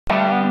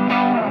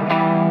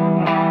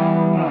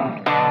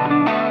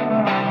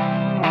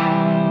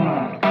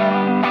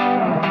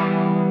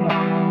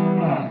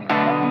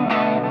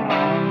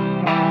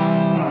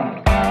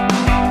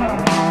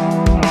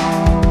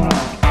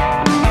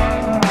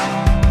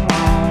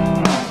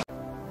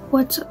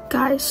What's up,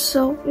 guys?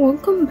 So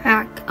welcome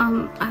back.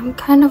 I'm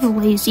kind of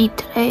lazy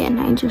today and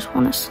I just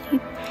want to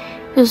sleep.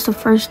 This is the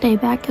first day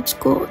back at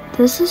school.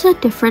 This is a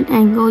different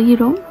angle. You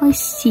don't really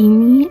see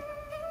me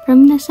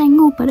from this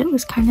angle, but it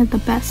was kind of the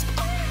best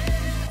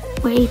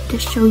way to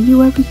show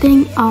you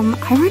everything. I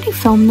already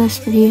filmed this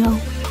video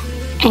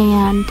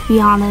and to be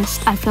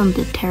honest, I filmed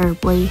it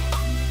terribly.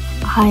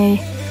 I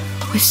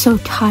was so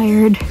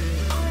tired.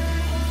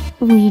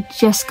 We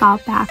just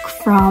got back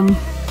from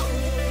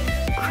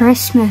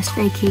Christmas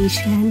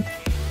vacation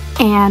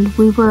and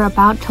we were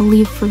about to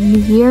leave for New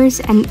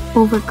Year's, and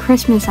over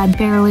Christmas I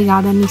barely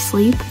got any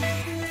sleep.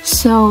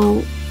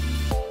 So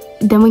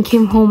then we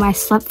came home, I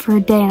slept for a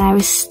day and I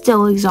was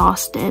still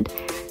exhausted.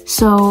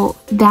 So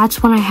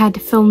that's when I had to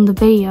film the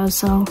video.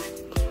 So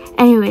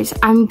anyways,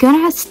 I'm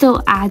gonna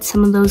still add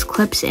some of those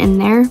clips in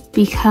there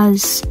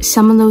because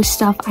some of those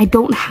stuff I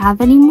don't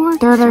have anymore.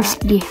 They're at our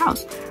city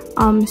house.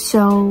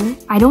 So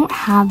I don't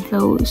have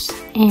those,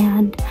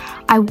 and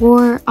I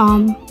wore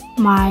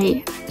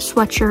my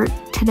sweatshirt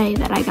today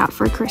that I got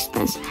for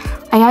Christmas.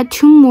 I got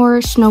 2 more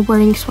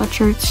snowboarding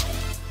sweatshirts.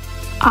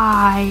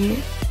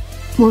 I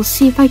will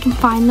see if I can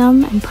find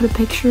them and put a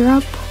picture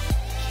up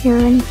here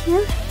and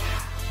here.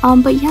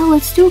 But yeah,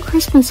 let's do a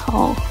Christmas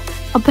haul.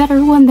 A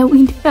better one that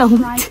we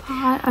filmed.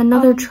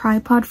 Another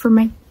tripod for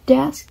my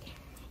desk.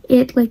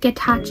 It like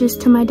attaches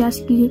to my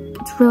desk.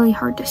 It's really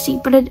hard to see,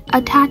 but it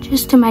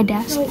attaches to my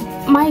desk.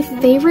 My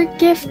favorite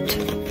gift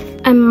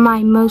and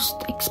my most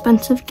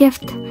expensive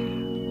gift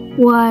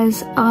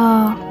was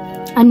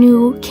a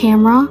new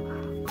camera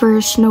for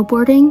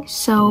snowboarding.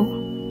 So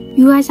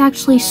you guys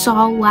actually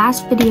saw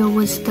last video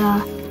was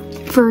the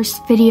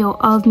first video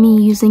of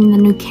me using the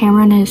new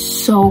camera, and it's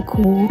so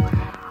cool.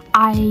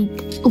 I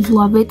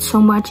love it so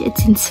much.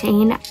 It's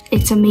insane.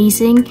 It's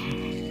amazing,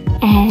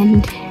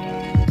 and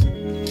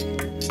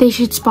they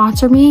should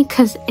sponsor me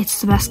because it's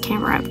the best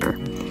camera ever.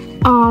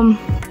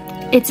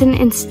 It's an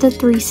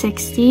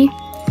Insta360,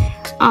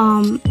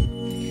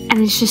 and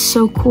it's just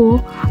so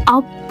cool.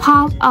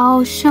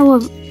 I'll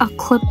show a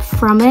clip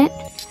from it,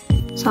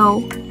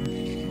 so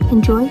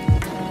enjoy.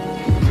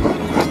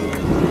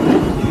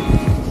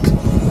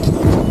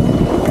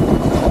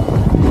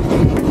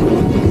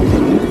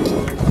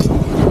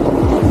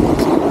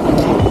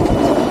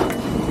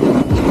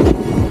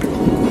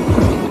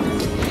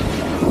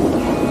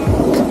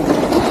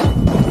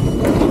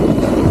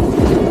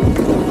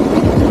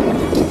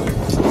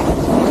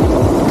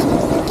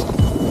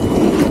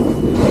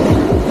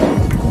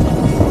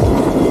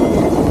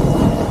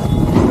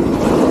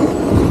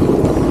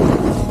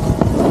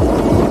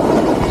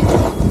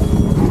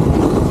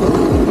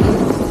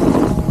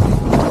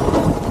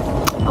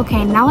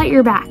 Okay, now that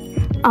you're back,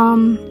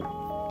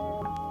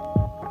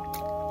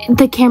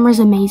 the camera's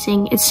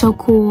amazing. It's so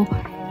cool.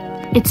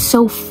 It's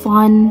so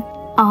fun.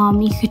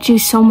 You could do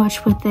so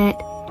much with it,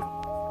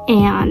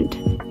 and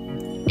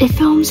it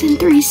films in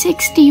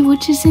 360,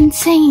 which is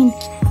insane.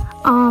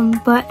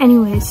 But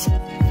anyways,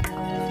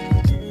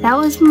 that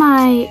was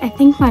I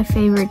think my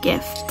favorite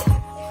gift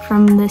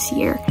from this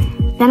year.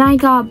 Then I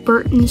got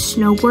Burton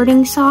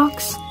snowboarding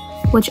socks,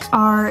 which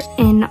are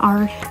in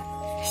our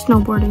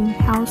snowboarding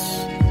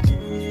house.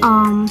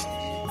 And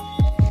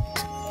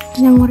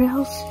then what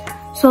else?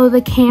 So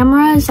the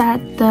camera is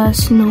at the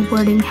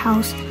snowboarding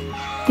house.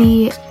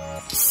 The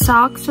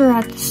socks are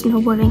at the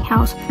snowboarding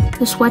house.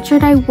 The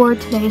sweatshirt I wore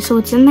today, so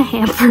it's in the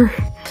hamper.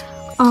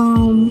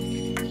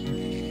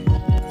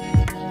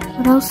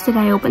 What else did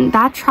I open?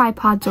 That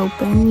tripod's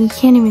open. You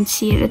can't even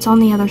see it. It's on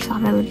the other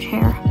side of the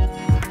chair.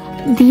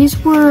 These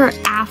were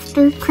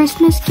after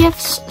Christmas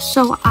gifts,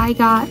 so I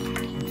got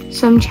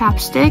some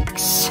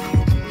chapsticks.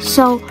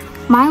 So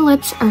my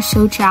lips are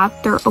so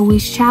chapped, they're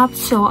always chapped,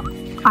 so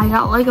I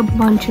got like a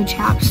bunch of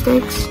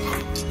chapsticks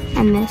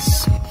and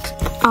this.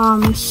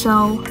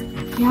 So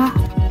yeah,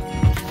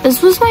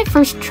 this was my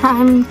first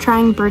time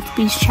trying Burt's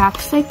Bees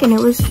chapstick, and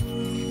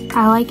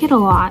I like it a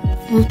lot.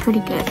 It was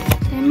pretty good.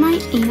 Then my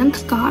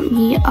aunt got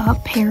me a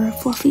pair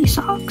of fluffy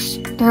socks.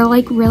 They're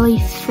like really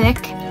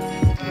thick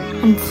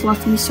and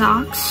fluffy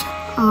socks.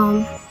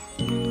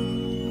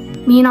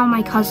 Me and all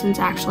my cousins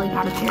actually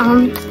got a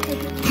pair.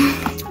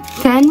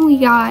 Then we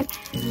got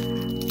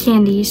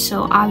candies,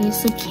 so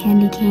obviously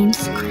candy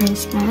canes,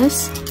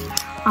 Christmas.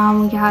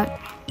 We got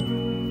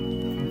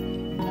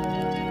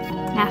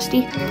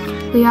nasty.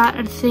 We got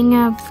a thing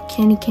of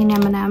candy cane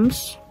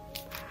M&Ms,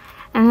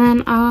 and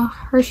then a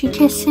Hershey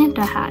Kiss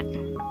Santa hat,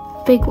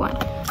 big one.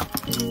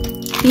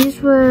 These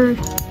were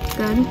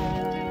good.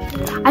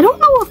 I don't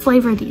know what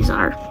flavor these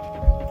are,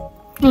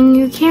 and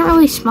you can't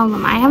really smell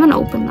them. I haven't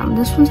opened them.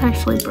 This one's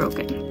actually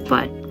broken,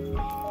 but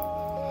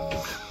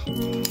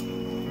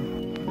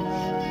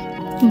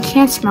you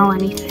can't smell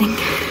anything.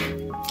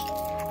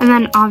 And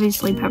then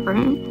obviously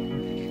peppermint.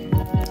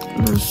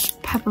 Those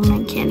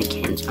peppermint candy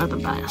canes are the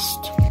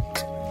best.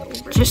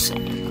 Just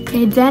saying.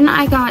 Okay, then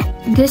I got,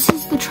 this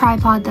is the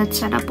tripod that's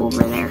set up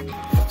over there.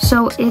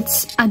 So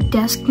it's a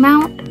desk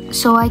mount,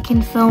 so I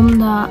can film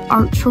the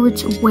art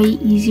shorts way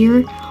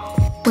easier,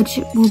 which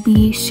will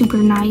be super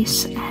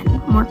nice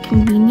and more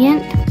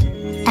convenient.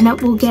 and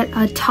it will get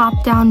a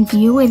top-down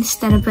view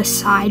instead of a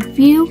side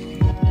view,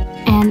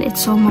 and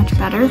it's so much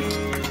better.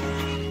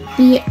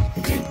 The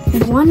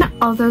one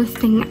other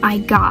thing I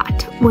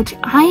got, which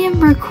I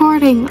am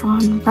recording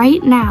on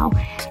right now,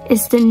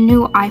 is the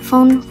new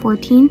iPhone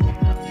 14.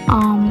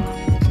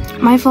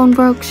 My phone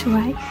broke, so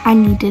I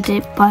needed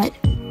it, but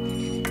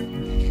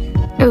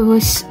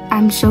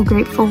I'm so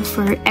grateful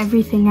for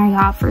everything I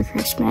got for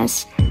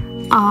Christmas.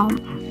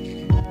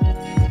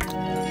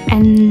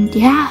 And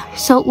yeah,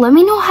 so let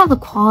me know how the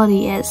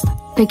quality is.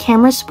 The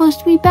camera's supposed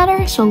to be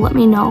better, so let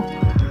me know.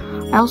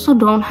 I also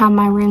don't have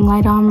my ring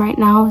light on right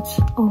now, it's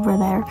over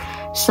there.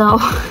 So,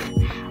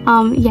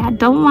 yeah,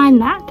 don't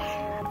mind that.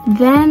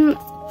 Then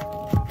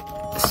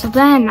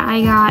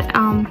I got,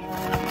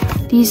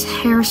 these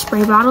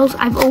hairspray bottles.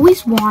 I've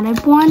always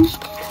wanted one,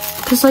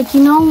 because, like,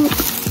 you know,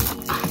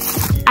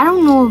 I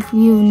don't know if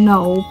you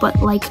know, but,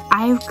 like,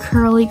 I have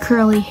curly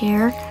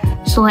hair,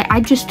 so, like,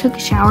 I just took a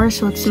shower,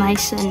 so it's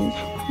nice and,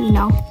 you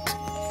know,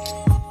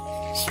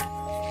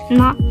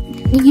 not,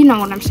 you know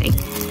what I'm saying.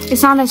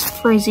 It's not as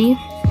frizzy.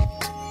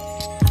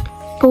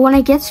 But when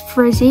it gets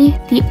frizzy,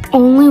 the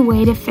only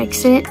way to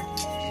fix it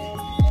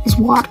is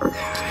water.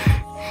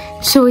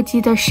 So it's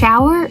either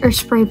shower or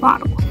spray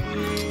bottle.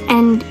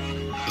 And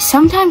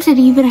sometimes it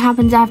even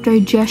happens after I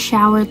just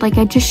showered. Like,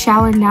 I just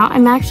showered now.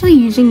 I'm actually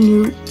using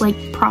new, like,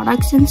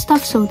 products and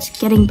stuff, so it's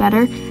getting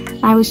better.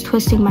 I was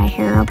twisting my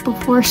hair up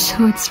before,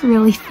 so it's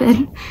really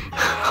thin.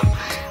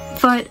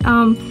 But,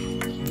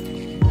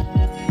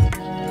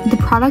 the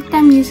product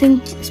I'm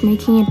using is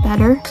making it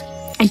better.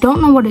 I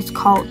don't know what it's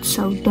called,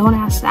 so don't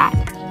ask that.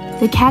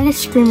 The cat is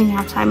screaming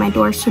outside my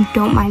door, so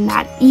don't mind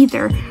that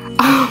either.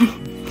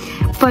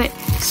 But,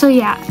 so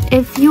yeah,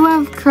 if you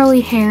have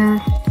curly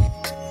hair,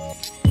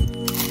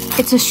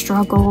 it's a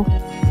struggle.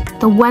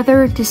 The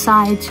weather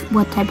decides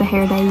what type of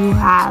hair that you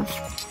have.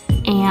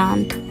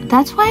 And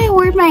that's why I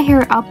wear my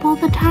hair up all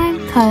the time,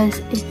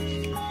 because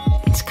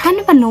it's kind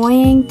of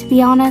annoying, to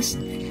be honest.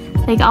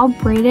 Like, I'll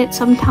braid it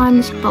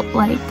sometimes, but,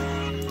 like,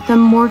 the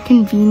more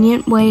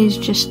convenient way is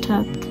just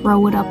to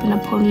throw it up in a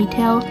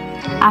ponytail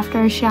after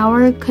I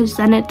shower, because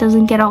then it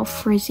doesn't get all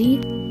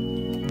frizzy.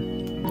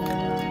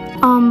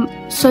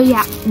 So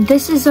yeah,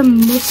 this is a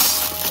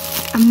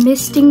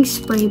misting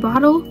spray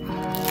bottle.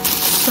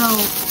 So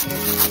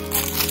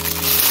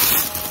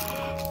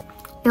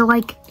it,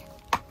 like,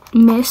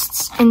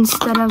 mists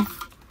instead of,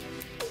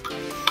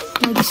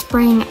 like,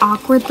 spraying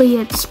awkwardly.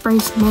 It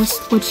sprays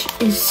mist, which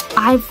is,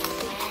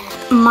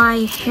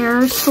 my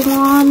hair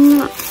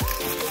salon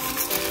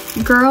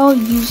girl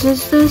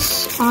uses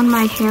this on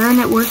my hair, and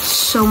it works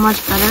so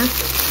much better.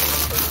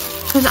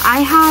 Because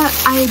I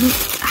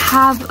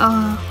have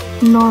a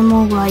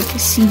normal, like,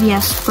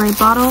 CVS spray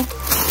bottle,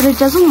 but it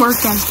doesn't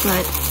work as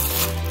good.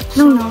 I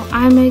don't know,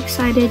 I'm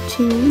excited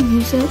to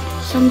use it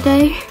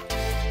someday.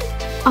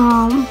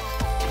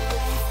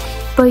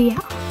 But yeah.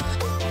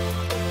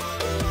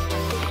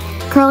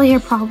 Curly hair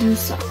probably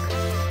suck,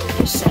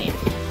 just saying.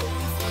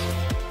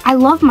 I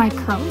love my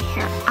curly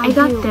hair. I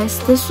got this.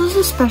 This was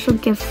a special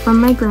gift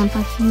from my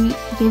grandpa. He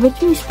gave it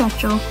to me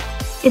special.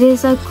 It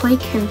is a clay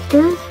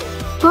character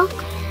book,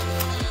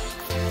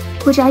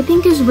 which I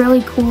think is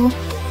really cool.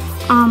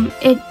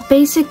 It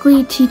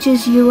basically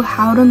teaches you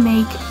how to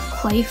make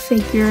clay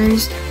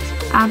figures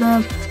out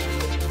of,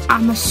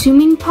 I'm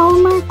assuming,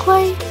 polymer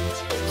clay.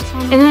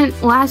 And then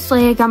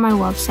lastly, I got my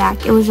love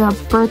sack. It was a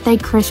birthday,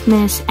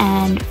 Christmas,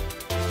 and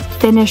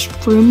finished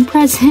room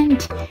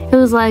present. It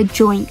was like a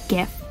joint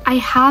gift. I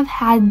have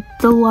had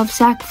the love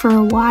sack for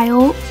a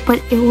while,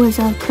 but it was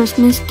a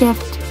Christmas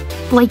gift,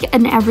 like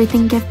an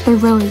everything gift. They're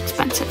really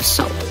expensive,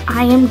 so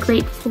I am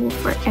grateful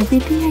for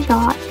everything I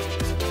got.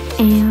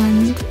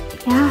 And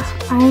yeah,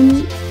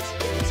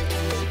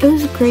 it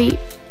was a great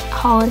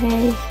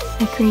holiday,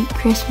 a great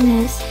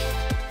Christmas,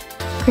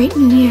 great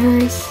New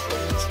Year's.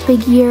 It's a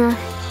big year.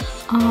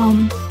 A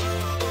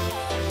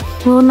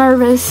little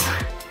nervous,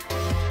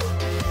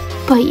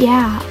 but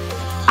yeah,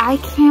 I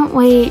can't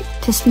wait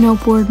to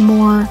snowboard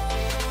more,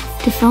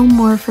 to film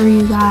more for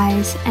you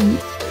guys, and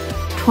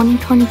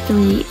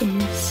 2023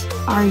 is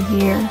our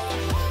year.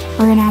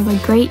 We're gonna have a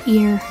great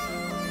year.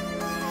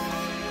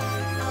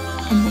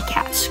 And the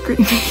cat's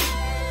screaming.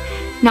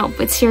 No,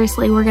 but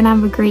seriously, we're gonna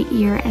have a great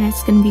year, and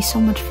it's gonna be so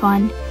much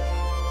fun.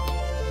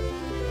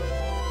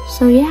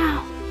 So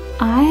yeah,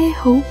 I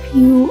hope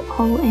you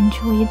all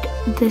enjoyed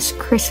this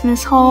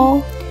Christmas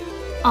haul.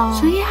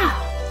 So yeah,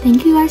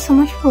 thank you guys so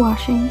much for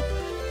watching.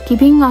 Keep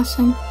being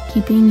awesome,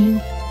 keep being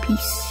you.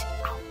 Peace.